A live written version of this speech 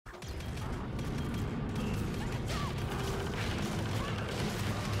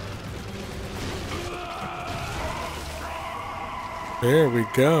There we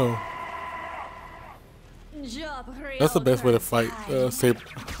go. That's the best way to fight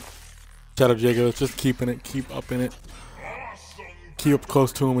Shadow Jago. It's just keeping it, keep up in it, keep up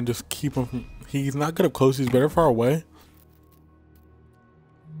close to him, and just keep him from. He's not good up close. He's better far away.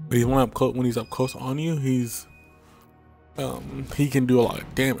 But he's when he's up close on you, he can do a lot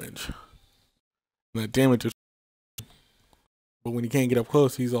of damage. And that damage is. But when he can't get up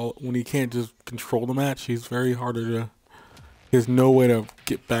close, when he can't just control the match, he's very harder to. There's no way to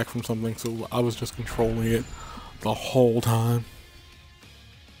get back from something, so I was just controlling it the whole time.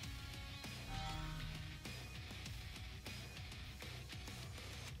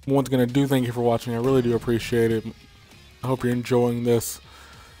 Once again, I do thank you for watching. I really do appreciate it. I hope you're enjoying this.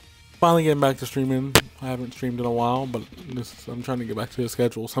 Finally getting back to streaming. I haven't streamed in a while, but I'm trying to get back to the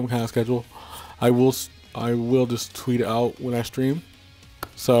schedule, some kind of schedule. I will just tweet out when I stream.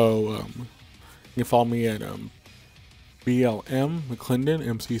 So you can follow me at BLM McClendon,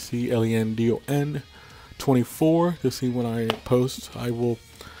 MCCLENDON 24 to see when I post. I will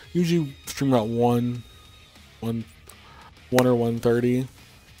usually stream about 1 or 1:30.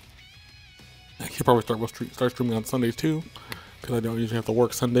 I should probably start streaming on Sundays too, because I don't usually have to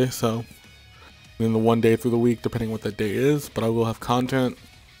work Sunday. So then the one day through the week, depending on what that day is. But I will have content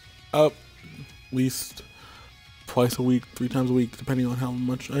up at least twice a week, 3 times a week, depending on how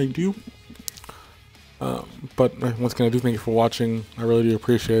much I do. But once again, I do thank you for watching. I really do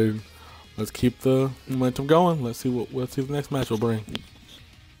appreciate it. Let's keep the momentum going. Let's see what the next match will bring.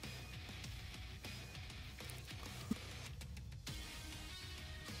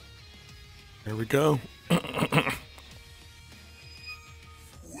 There we go.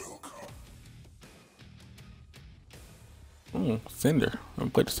 Cinder. I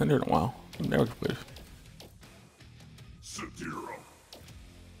haven't played Cinder in a while. I've never played.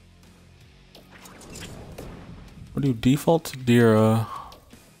 What do you default to Dira?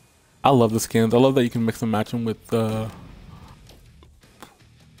 I love the skins. I love that you can mix and match them with the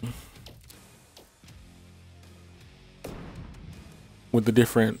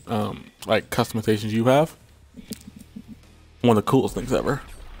different like customizations you have. One of the coolest things ever.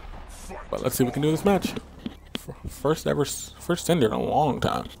 But let's see if we can do this match. First Cinder in a long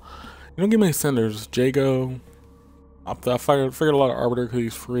time. You don't get many Cinders. Jago. I figured a lot of Arbiter because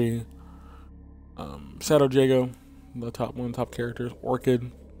he's free. Shadow Jago, one of the top characters.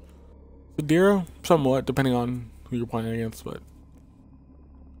 Orchid. Sadira, somewhat, depending on who you're playing against, but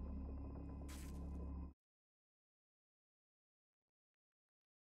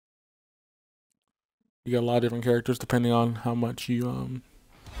you got a lot of different characters depending on how much you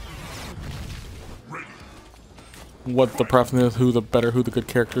what the preference is, who the good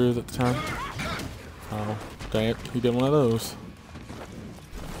character is at the time. Oh, dang it, he did one of those.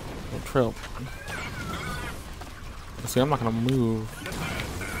 No trail. See, I'm not gonna move.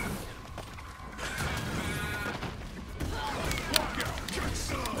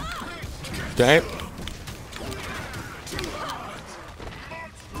 Dang it.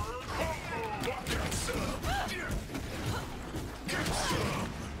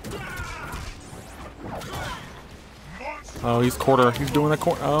 Oh, he's quarter. He's doing a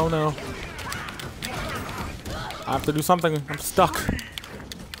quarter. Oh no. I have to do something. I'm stuck.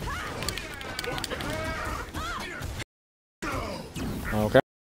 Okay.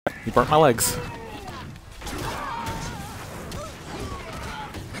 He burnt my legs.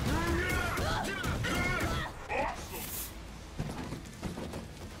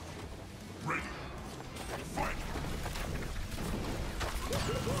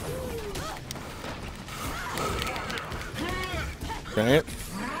 Dang it.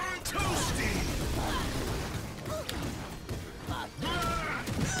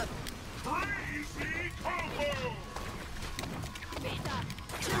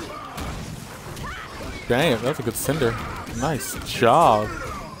 Dang it, that's a good Cinder. Nice job.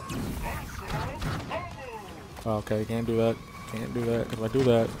 Okay, can't do that. Can't do that. If I do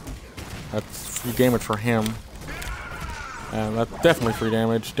that, that's free damage for him. And that's definitely free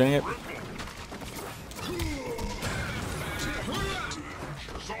damage. Dang it.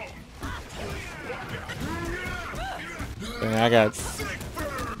 Dang, I got...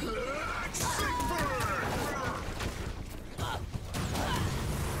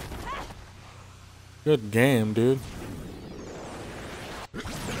 Good game, dude. That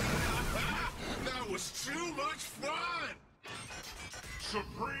was too much fun.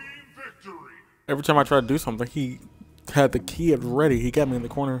 Supreme victory. Every time I tried to do something, he had the key ready. He got me in the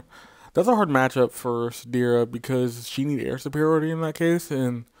corner. That's a hard matchup for Sadira because she needs air superiority in that case,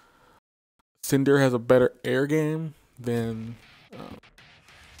 and Cinder has a better air game than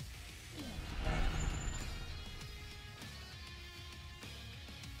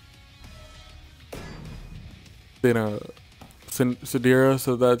than Sadira,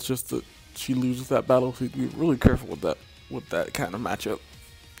 so that's just that she loses that battle. So you be really careful with that kind of matchup.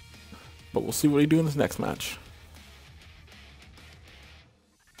 But we'll see what he do in this next match.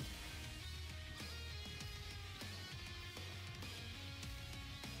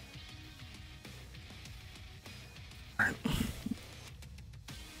 Alright.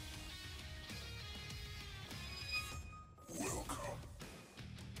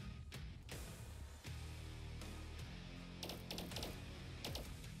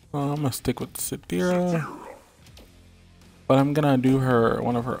 I'm gonna stick with Sadira, but I'm gonna do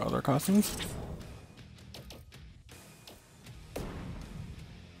one of her other costumes.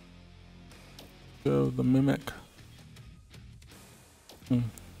 So the mimic. I'm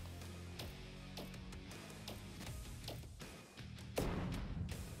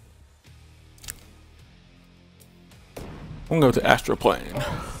gonna go to Astral Plane.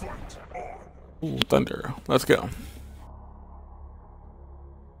 Ooh, thunder. Let's go.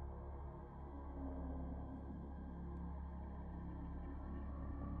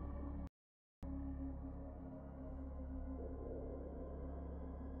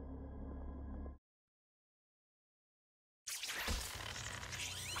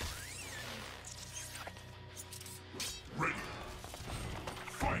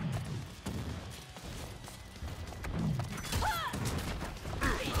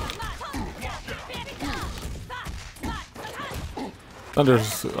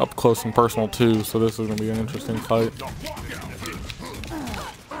 Thunder's up close and personal too, so this is gonna be an interesting fight.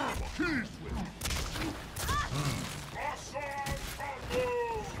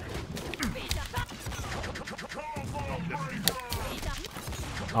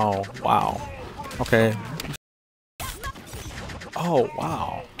 Oh wow. Okay. Oh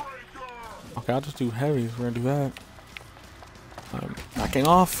wow. Okay, I'll just do heavies. We're gonna do that. I'm backing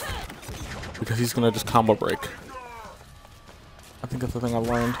off because he's gonna just combo break. I think that's the thing I've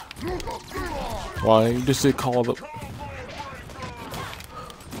learned. Well, you just did call the.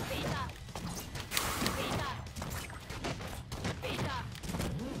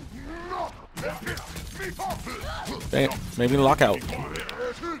 Damn, maybe lockout.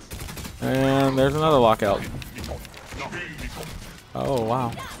 And there's another lockout. Oh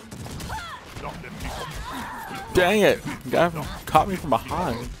wow. Dang it! The guy caught me from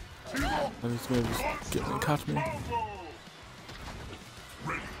behind. And he's gonna just get me, catch me.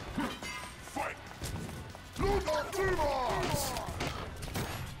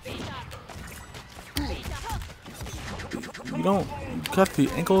 You don't cut the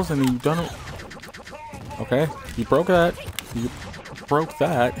ankles and you don't. Okay, you broke that. You broke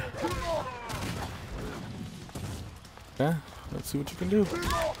that. Okay, let's see what you can do.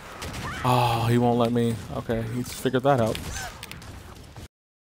 Oh, he won't let me. Okay, he's figured that out.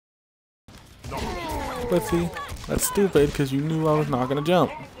 Let's see. That's stupid because you knew I was not gonna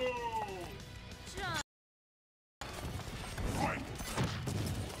jump.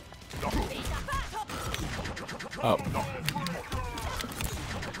 Oh.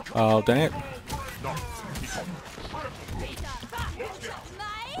 Oh, dang it.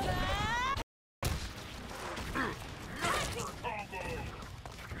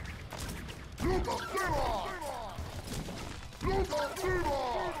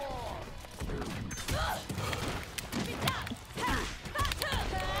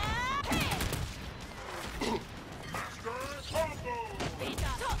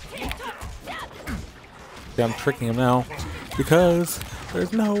 Yeah, I'm tricking him now because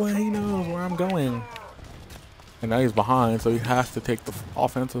there's no way he knows where I'm going. And now he's behind, so he has to take the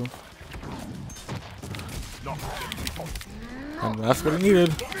offensive. And that's what he needed.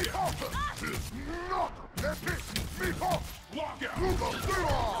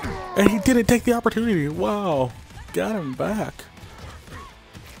 And he didn't take the opportunity. Wow. Got him back.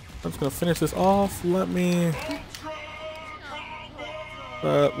 I'm just going to finish this off. Let me...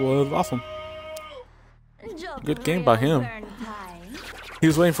 That was awesome. Good game by him. He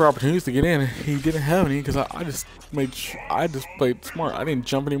was waiting for opportunities to get in. He didn't have any because I just played smart. I didn't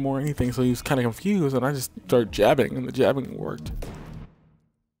jump anymore or anything, so he was kind of confused, and I just started jabbing, and the jabbing worked.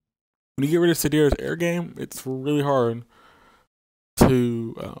 When you get rid of Sadira's air game, it's really hard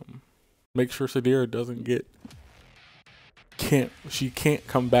to make sure Sadira doesn't get she can't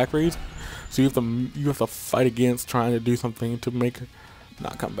come back raised. So you have to fight against trying to do something to make her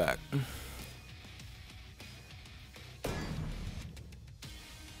not come back.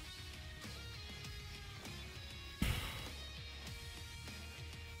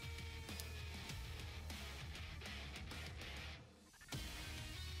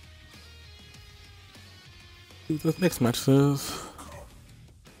 The next match says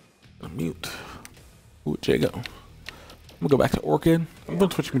mute. Ooh, Jago. I'm gonna go back to Orchid. I'm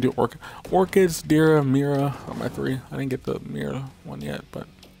gonna switch me to Orchid. Orchids, Dira, Mira are my 3. I didn't get the Mira one yet, but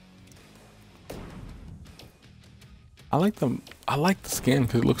I like the skin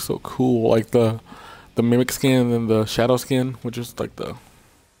because it looks so cool. Like the mimic skin and then the shadow skin, which is like the.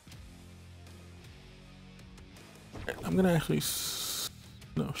 I'm gonna actually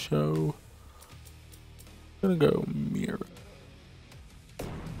show. I'm gonna go Mira.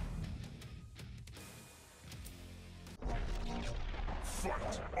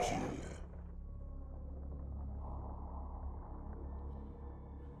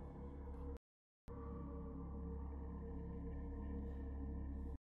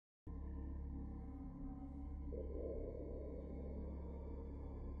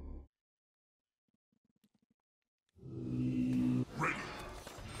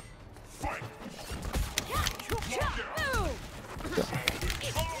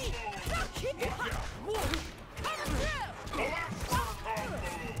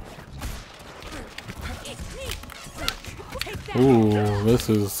 Ooh, this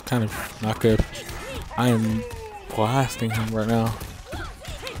is kind of not good. I am blasting him right now.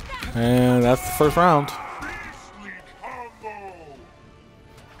 And that's the first round.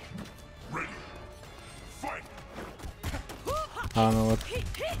 I don't know what.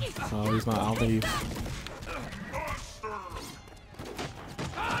 Oh, he's not. I don't think he's.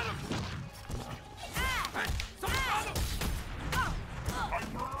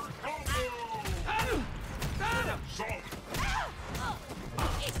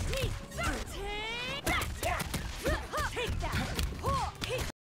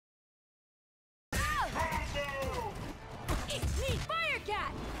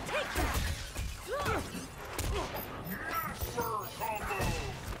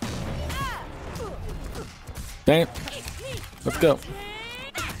 Dang it. Let's go.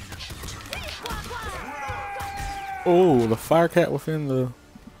 Oh, the fire cat within the.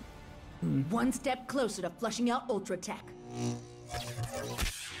 One step closer to flushing out Ultra Tech.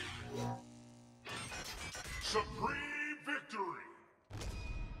 Supreme victory.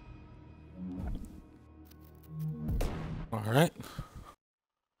 All right.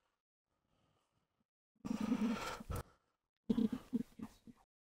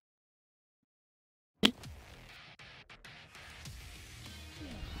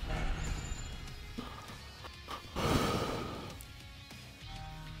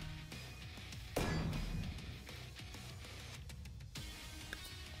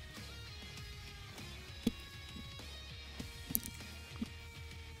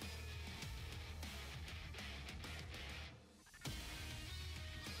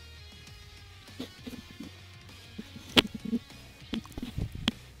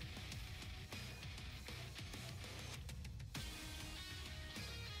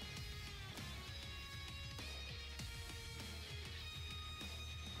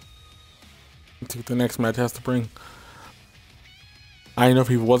 See what the next match has to bring. I didn't know if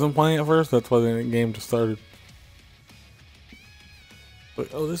he wasn't playing at first. That's why the game just started. But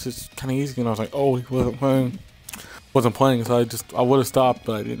oh, this is kind of easy, and I was like, oh, he wasn't playing. Wasn't playing, so I would have stopped,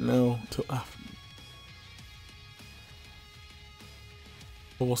 but I didn't know. But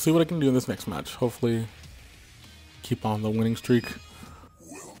we'll see what I can do in this next match. Hopefully, keep on the winning streak.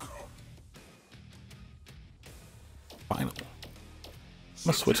 Final. I'm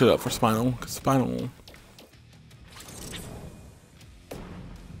gonna switch it up for Spinal, because Spinal.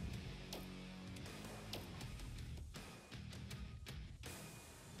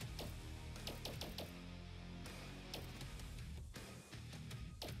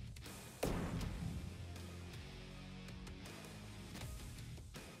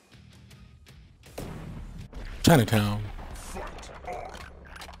 Chinatown.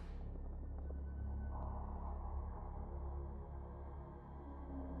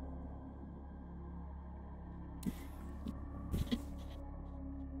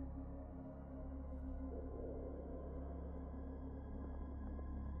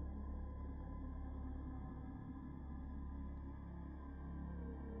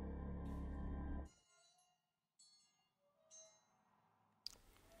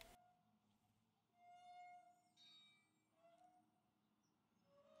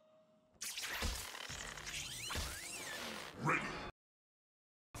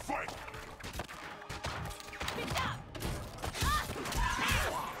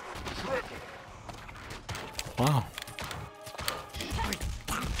 Wow.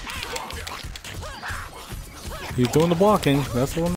 He's doing the blocking. That's the one.